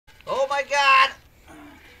my God!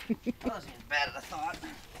 That wasn't as bad as I thought.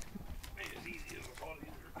 Made it as easy as I thought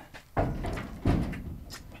either.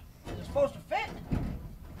 Is it supposed to fit?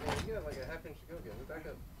 Yeah, you got like a half inch to go again. We're back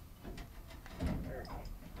up. There you go.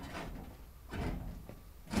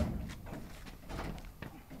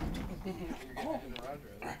 You're getting it in the garage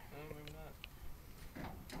right? No, maybe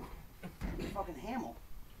not. Fucking Hamel.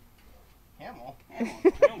 Hamel? Hamel.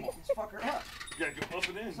 Hamel. Let's fuck her up. You gotta go up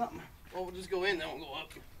and in. Something. Well, we'll just go in, then we'll go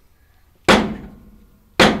up.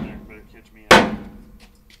 There, better catch me out.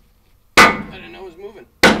 I didn't know it was moving.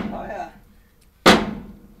 Oh, yeah.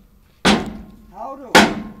 How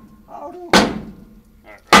do?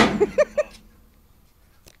 Alright.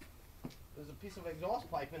 There's a piece of exhaust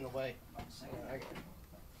pipe in the way.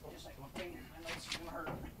 Just like my finger. I know it's gonna hurt.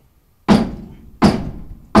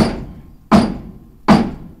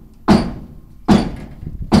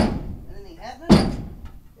 Anything happening?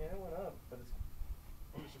 Yeah, it went up, but it's.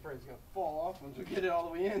 I'm just afraid it's gonna fall off once we get it all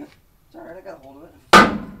the way in. It's alright, I got a hold of it.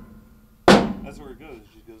 That's where it goes.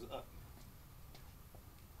 It just goes up.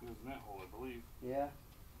 It goes in that hole, I believe. Yeah.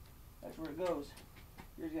 That's where it goes.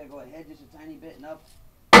 Yours gotta go ahead just a tiny bit and up.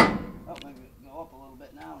 Oh, maybe go up a little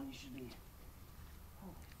bit now and you should be.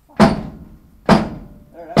 Oh, fuck.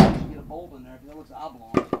 There, that one should get a bolt in there because it looks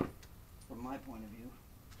oblong from my point of view.